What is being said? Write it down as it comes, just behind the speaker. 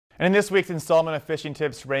And in this week's installment of Fishing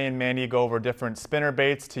Tips, Ray and Mandy go over different spinner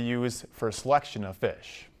baits to use for selection of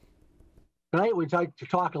fish. Tonight we'd like to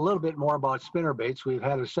talk a little bit more about spinner baits. We've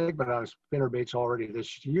had a segment on spinner baits already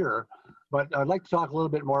this year, but I'd like to talk a little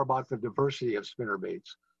bit more about the diversity of spinner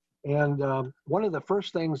baits. And one of the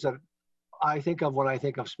first things that I think of when I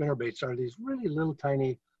think of spinner baits are these really little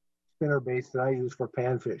tiny spinner baits that I use for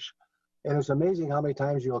panfish. And it's amazing how many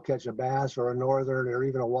times you'll catch a bass or a northern or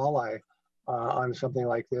even a walleye on something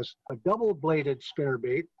like this. A double-bladed spinner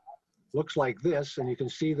bait looks like this, and you can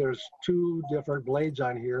see there's two different blades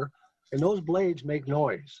on here, and those blades make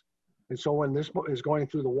noise. And so when this is going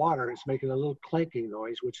through the water, it's making a little clanking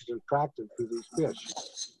noise, which is attractive to these fish.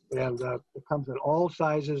 And it comes in all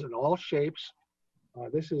sizes and all shapes.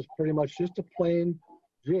 This is pretty much just a plain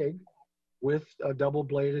jig with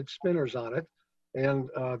double-bladed spinners on it. And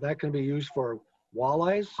that can be used for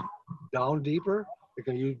walleyes, down deeper. It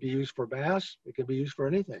can be used for bass. It can be used for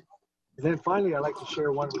anything. And then finally, I'd like to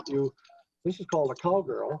share one with you. This is called a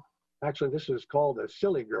cowgirl. Actually, this is called a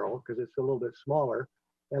silly girl because it's a little bit smaller,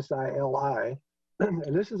 S-I-L-I.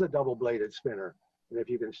 And this is a double-bladed spinner. And if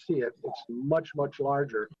you can see it, it's much, much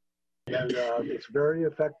larger. And it's very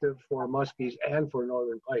effective for muskies and for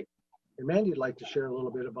northern pike. And Mandy'd like to share a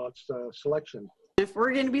little bit about selection. If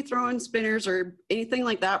we're going to be throwing spinners or anything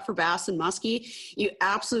like that for bass and muskie, you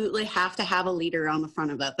absolutely have to have a leader on the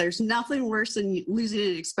front of it. There's nothing worse than losing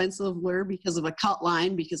an expensive lure because of a cut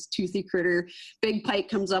line, because toothy critter, big pike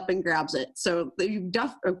comes up and grabs it. So you've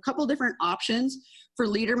got a couple different options for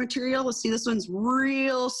leader material. Let's see, this one's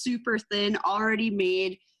real super thin, already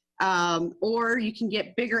made. Or you can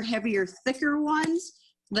get bigger, heavier, thicker ones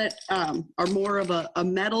that are more of a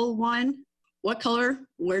metal one. What color,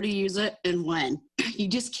 where to use it, and when. You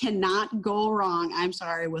just cannot go wrong, I'm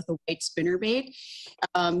sorry, with a white spinner bait.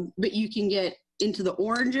 But you can get into the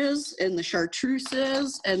oranges and the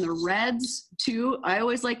chartreuses and the reds too. I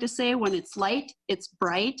always like to say when it's light, it's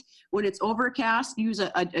bright. When it's overcast, use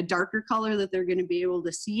a darker color that they're gonna be able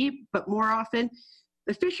to see. But more often,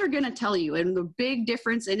 the fish are gonna tell you. And the big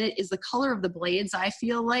difference in it is the color of the blades, I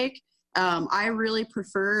feel like. I really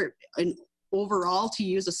prefer overall to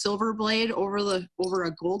use a silver blade over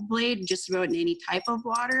a gold blade just about in any type of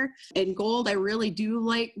water. And gold, I really do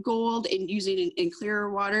like gold and using in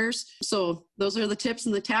clearer waters. So those are the tips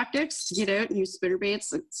and the tactics to get out and use spinner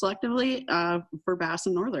baits selectively for bass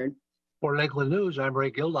and northern. For Lakeland News, I'm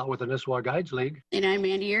Ray Gildow with the Nisswa Guides League. And I'm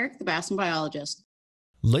Mandy Eric, the bass and biologist.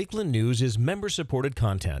 Lakeland News is member-supported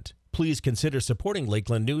content. Please consider supporting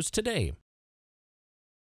Lakeland News today.